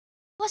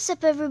What's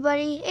up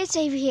everybody, it's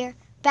Ava here,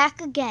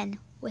 back again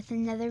with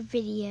another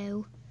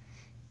video.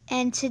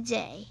 And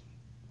today,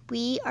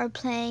 we are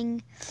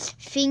playing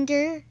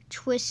Finger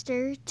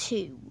Twister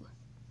 2.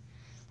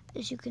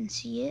 As you can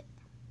see it.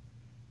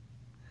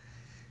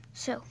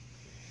 So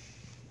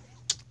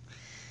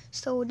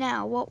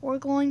now what we're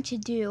going to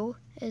do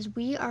is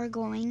we are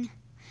going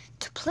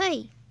to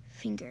play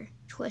Finger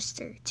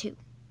Twister 2.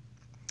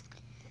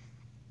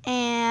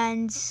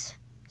 And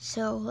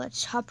so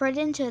let's hop right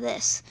into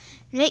this.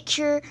 Make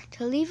sure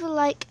to leave a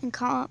like and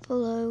comment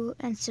below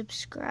and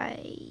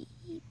subscribe.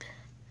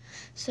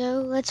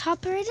 So let's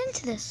hop right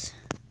into this.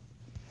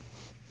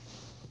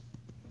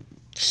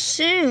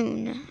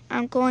 Soon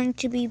I'm going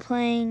to be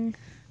playing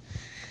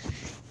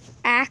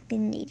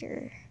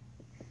Akinator.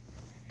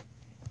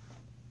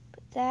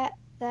 That.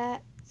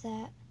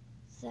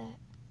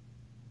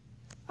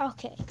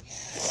 Okay.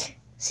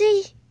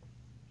 See,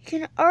 you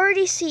can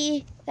already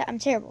see that I'm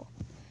terrible.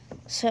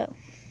 So,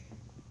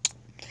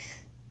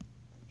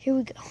 here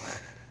we go.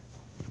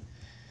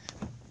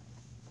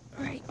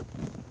 Right.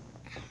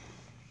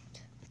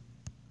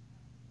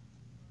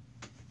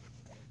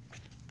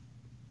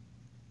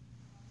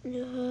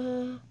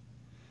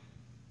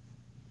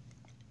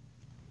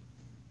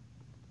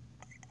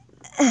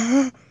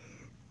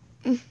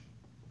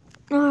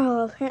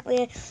 Oh,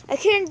 apparently I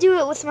couldn't do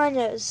it with my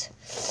nose.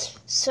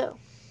 So,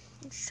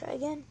 let's try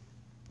again.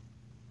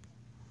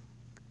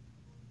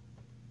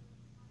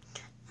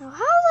 Now, how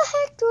the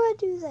heck do I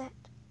do that?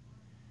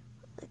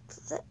 Like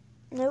that?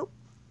 Nope.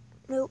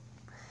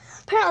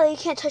 Apparently, you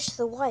can't touch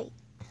the white.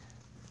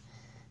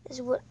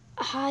 Is what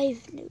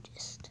I've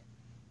noticed.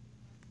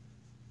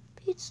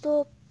 Pit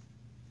stop.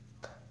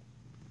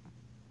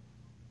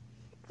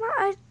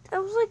 I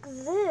was like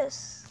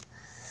this.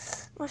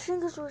 My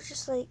fingers were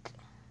just like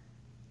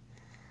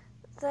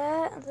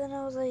that, and then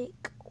I was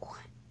like,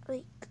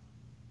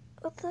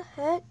 what the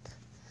heck?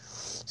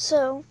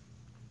 So,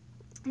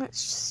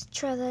 let's just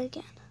try that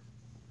again.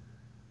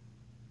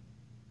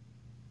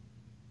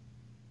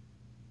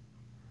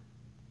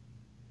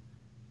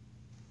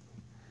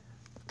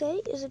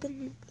 Okay, is it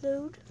gonna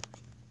load?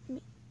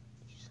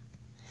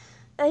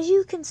 As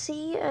you can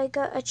see, I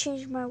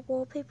changed my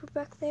wallpaper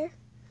back there,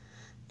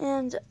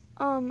 and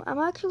I'm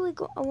actually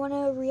I want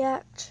to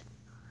react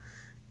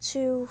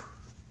to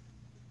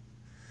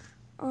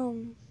a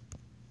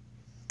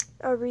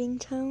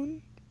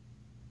ringtone.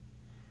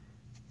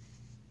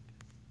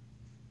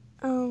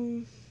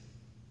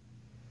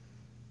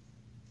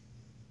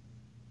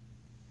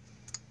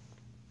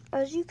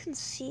 As you can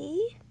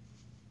see,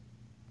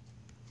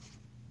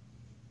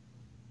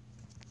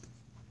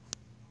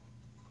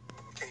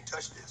 can't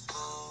touch this.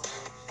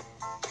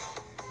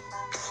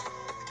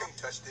 Can't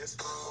touch this.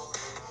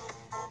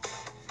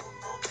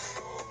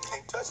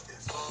 Can't touch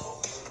this.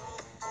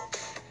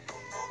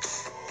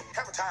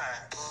 Hammer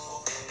time.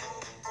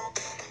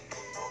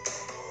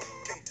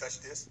 Can't touch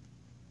this.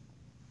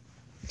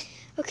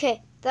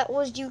 Okay, that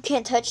was You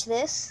Can't Touch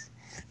This.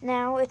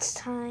 Now it's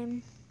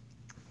time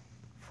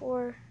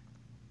for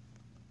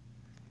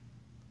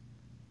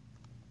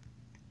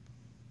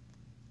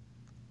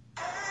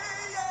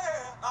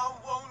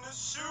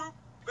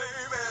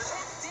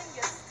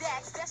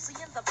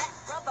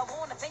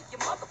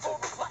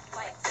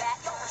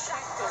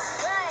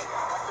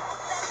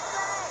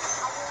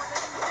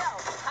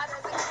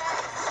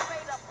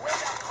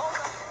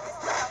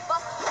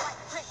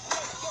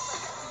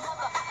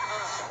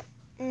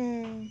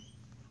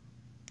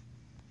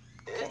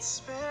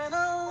It's been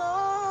a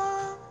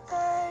long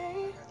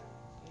day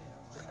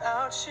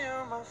without you,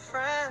 my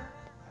friend,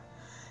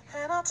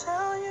 and I'll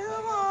tell you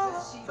all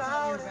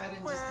about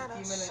it when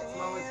I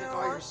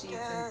see you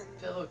again.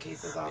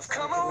 We've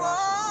come a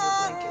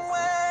long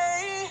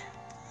way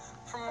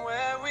from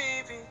where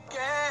we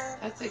began.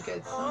 That's a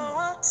good song. Oh,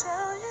 I'll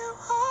tell you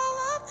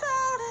all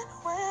about it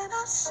when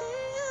I see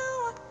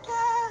you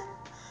again.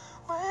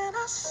 When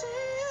I see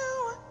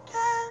you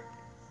again.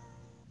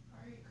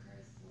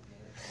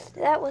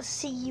 that was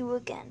See You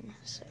Again.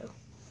 So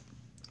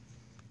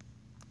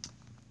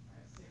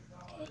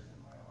okay.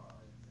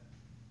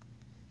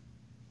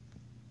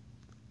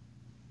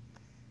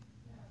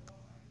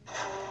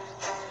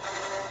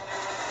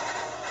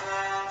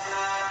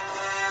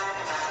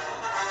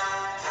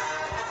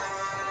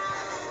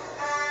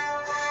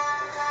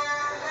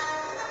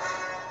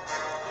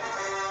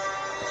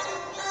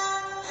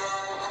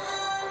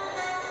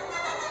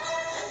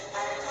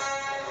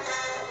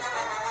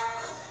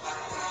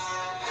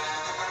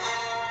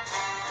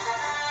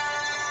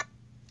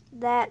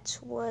 That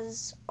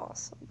was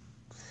awesome.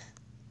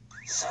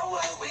 So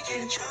what, we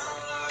get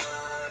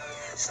drunk,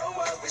 so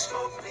what, we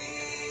smoke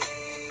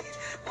weed,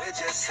 we're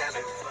just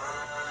having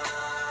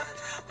fun,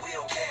 we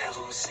don't care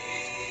who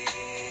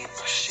sees,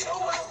 so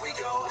what, we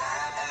go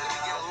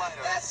out,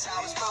 that's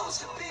how it's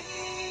supposed to be,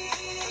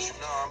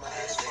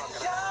 living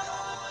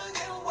young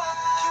and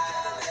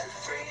wild and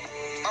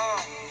free.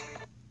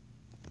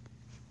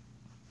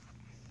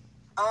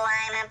 Oh,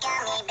 I'm a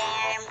gummy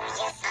bear,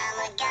 yes, I'm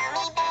a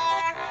gummy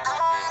bear,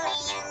 oh, I'm a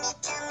yummy,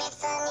 tummy,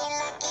 funny,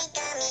 lucky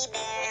gummy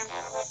bear.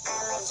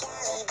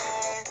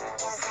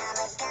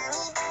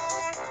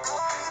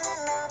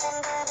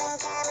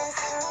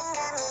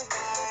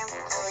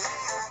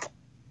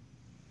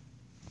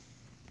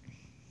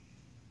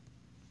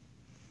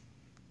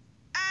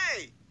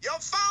 Your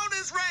phone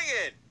is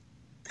ringing.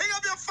 Pick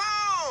up your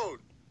phone.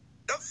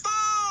 The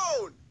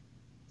phone.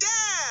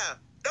 Yeah,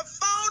 the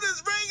phone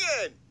is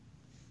ringing.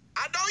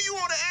 I know you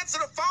want to answer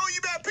the phone.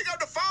 You better pick up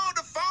the phone.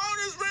 The phone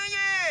is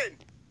ringing.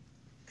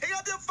 Pick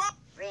up your phone.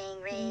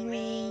 Ring, ring,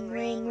 Ring,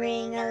 ring,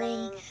 ring, a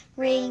ling.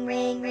 Ring,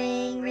 ring,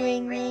 ring,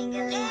 ring, ring,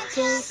 a ling.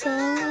 Take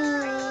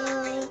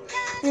phone.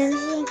 And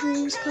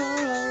who's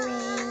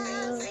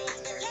calling?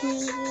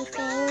 Who's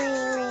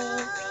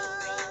calling?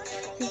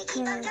 You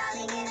can't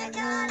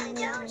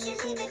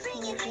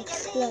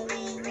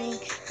ring, ring,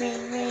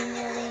 ring, ring,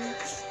 a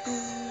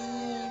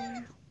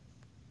ling.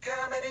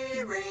 Comedy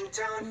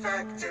Ringtone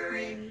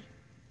Factory.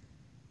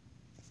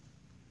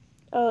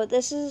 Oh,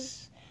 this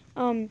is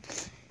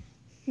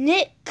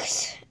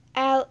Nick's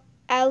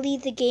Ali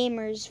the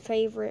Gamer's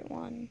favorite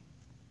one.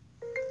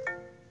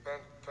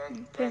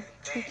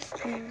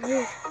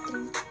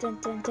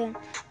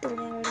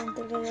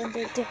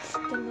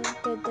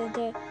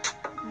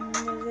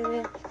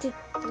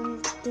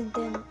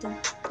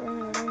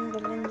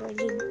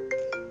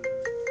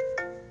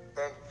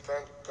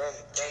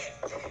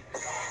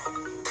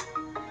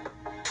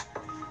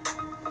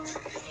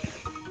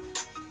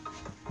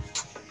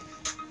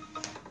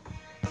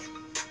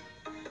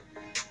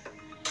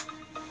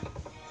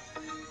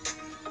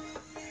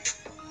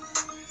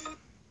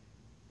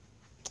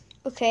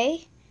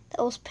 Okay,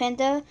 that was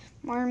Panda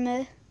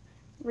Marma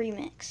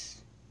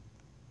remix.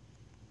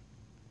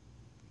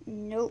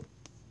 Nope.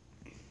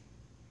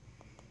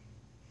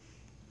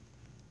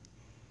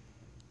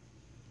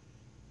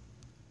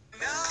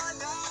 No,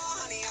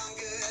 honey, I'm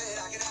good.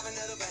 I could have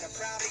another, but I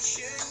probably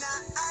should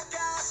not. I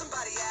got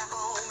somebody at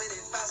home, and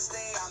if I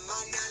stay, I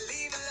might not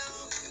leave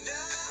alone. No,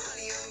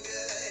 honey, I'm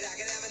good. I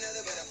could have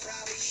another, but I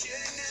probably should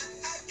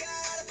not. I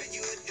gotta pay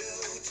you a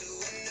due to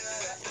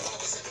another. I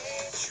will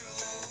stay true.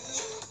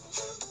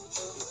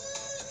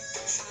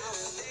 I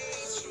will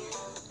stay true.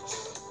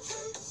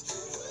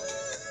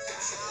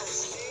 I will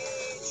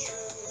stay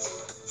true.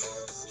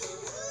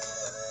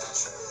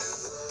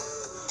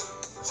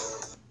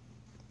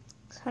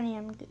 Honey,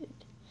 I'm good.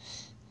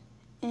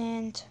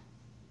 And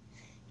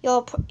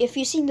y'all, if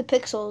you've seen the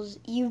Pixels,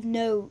 you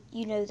know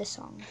the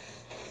song.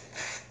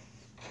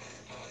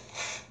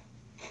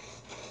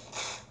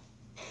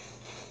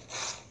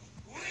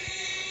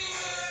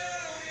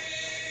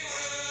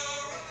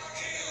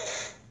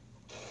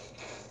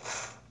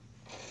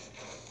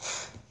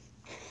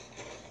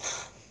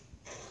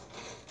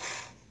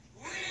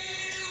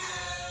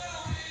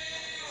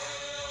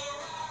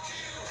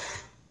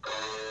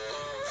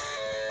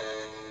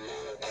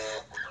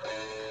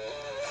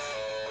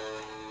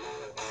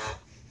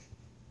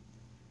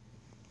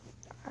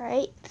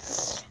 Alright.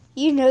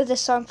 You know the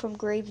song from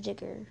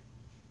Gravedigger.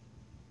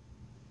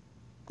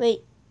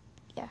 Wait.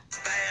 Yeah.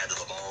 Bad to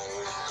the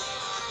bone.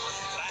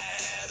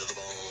 Bad to the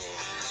bone.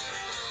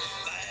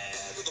 Bad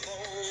to the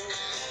bone.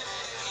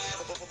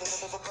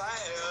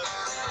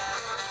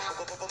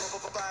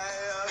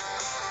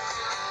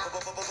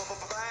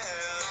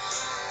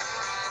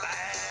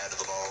 Bad to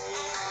the bone.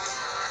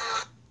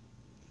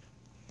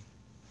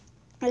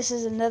 This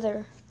is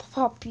another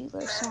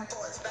popular song.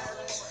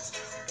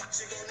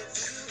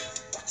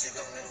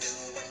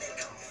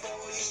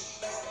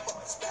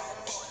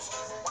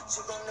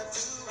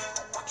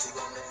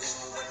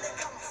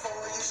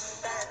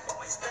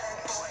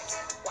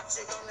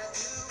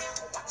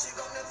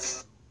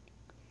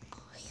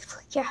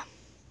 Yeah,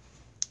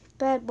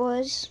 Bad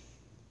Boys.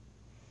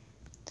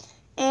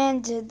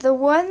 And the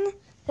one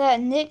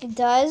that Nick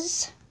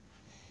does,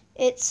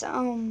 it's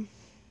oh,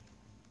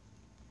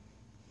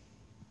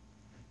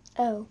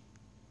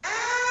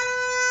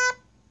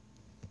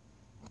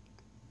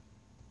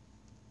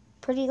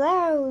 pretty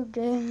loud.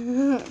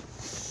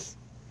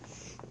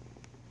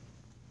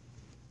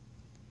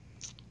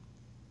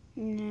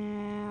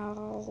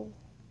 Now,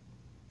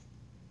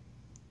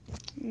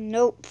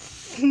 nope.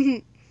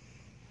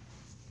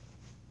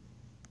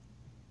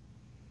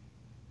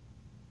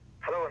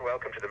 Hello and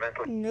welcome to the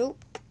mental.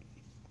 Nope.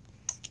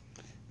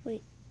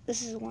 Wait,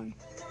 this is one.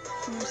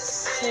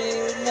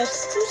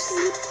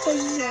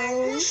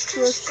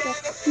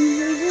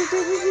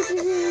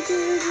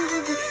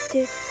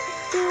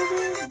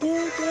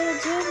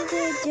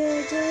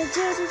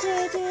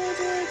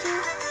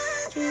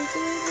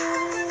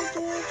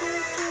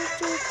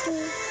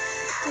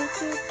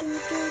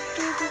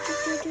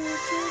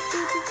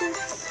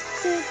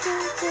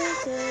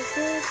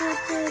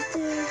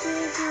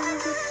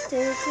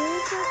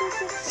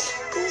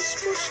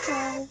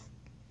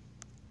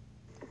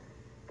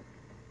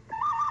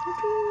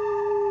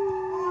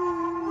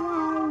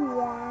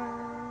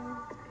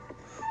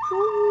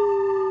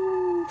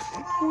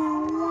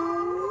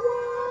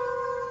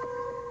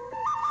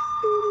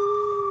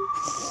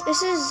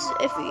 This is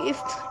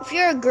if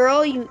you're a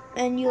girl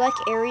and you like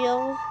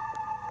Ariel.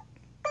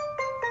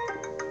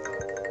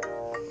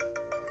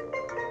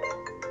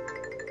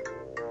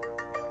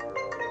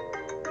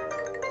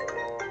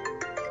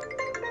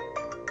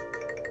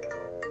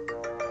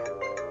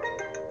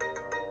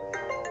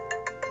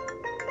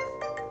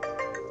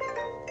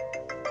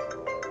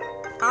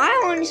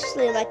 I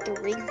honestly like the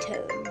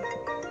ringtone.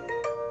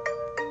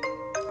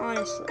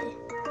 Honestly.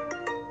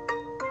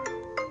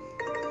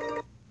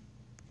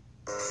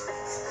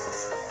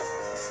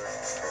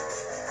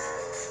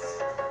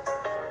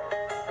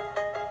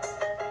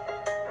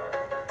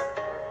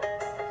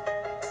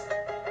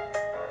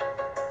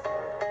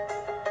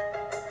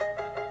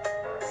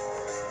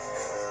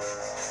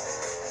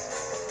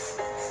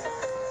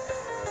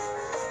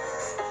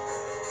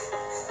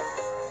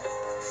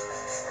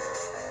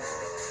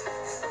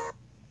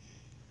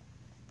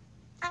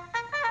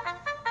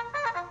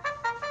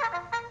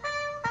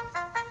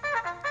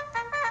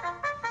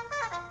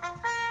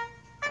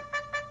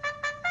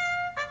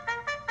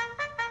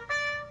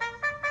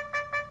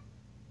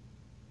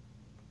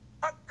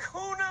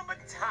 Hakuna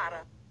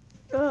Matata.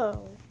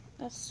 Oh,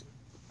 that's.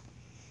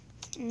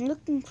 I'm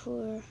looking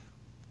for.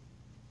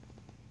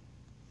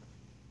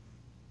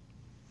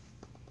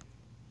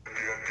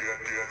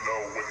 Know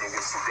when the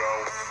whistle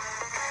goes.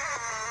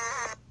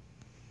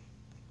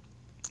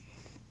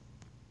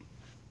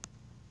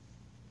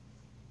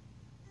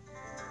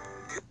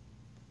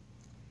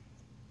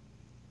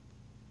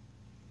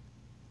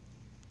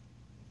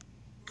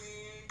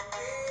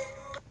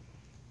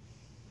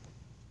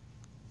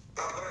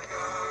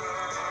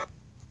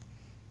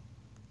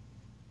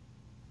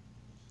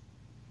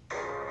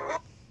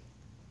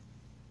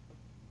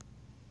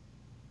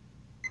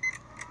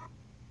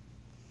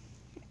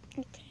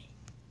 Okay.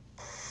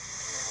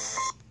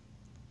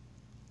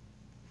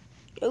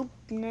 Oh,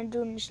 not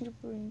doing the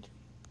snooper ring.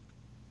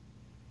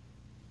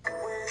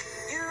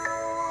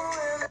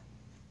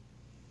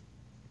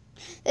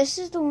 This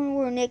is the one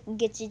where Nick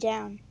gets you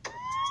down.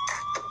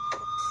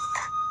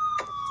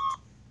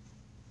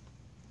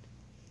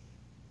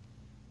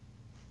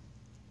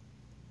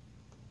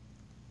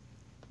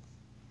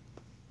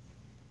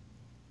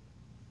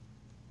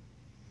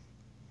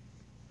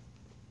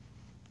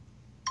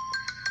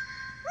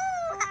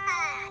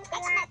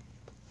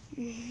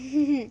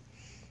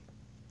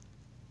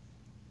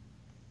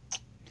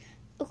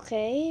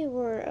 Okay,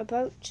 we're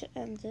about to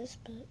end this,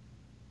 but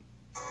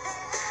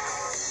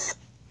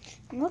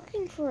I'm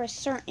looking for a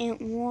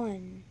certain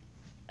one.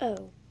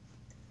 Oh.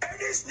 And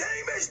his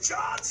name is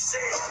John C.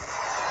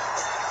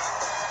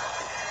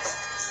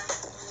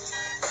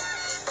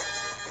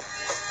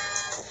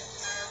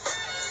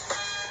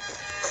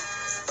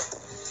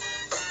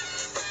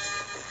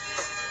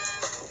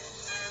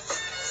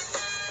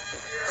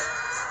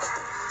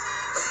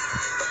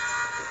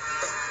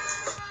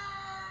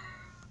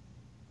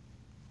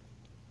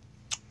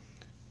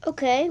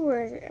 Okay,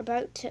 we're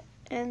about to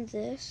end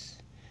this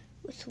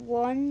with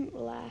one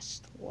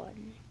last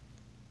one.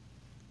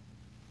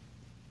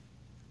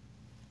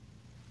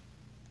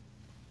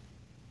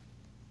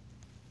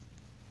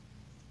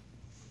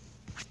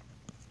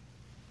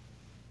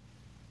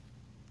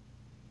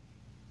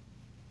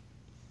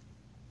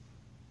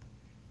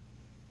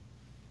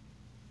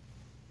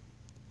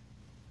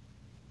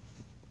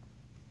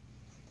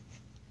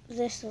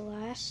 This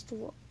last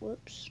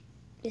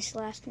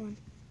one.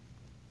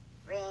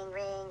 Ring,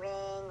 ring,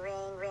 ring,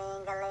 ring,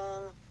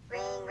 ring-a-ling.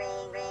 Ring,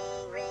 ring,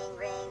 ring, ring,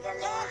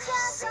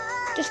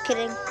 ring-a-ling. Just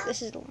kidding.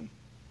 This is the one.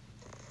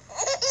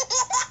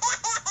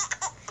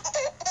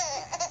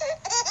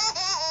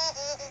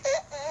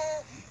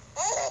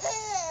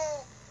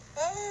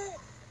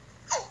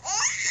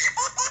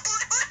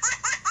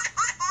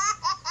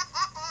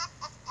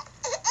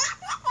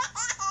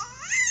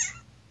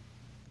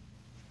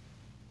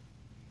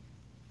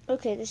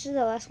 Okay, this is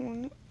the last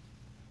one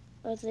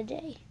of the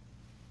day.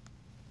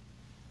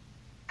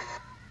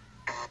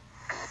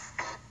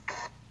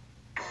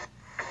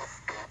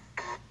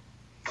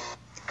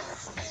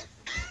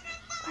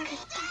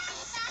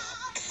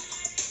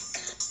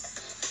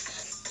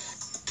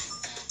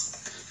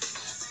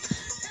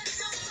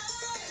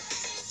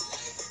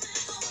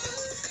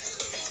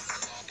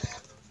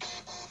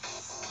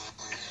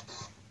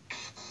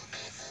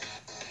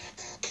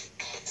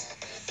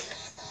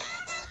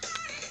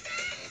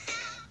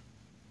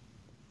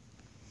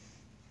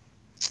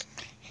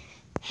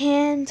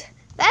 And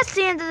that's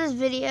the end of this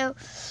video.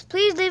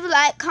 Please leave a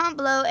like, comment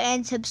below,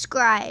 and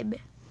subscribe.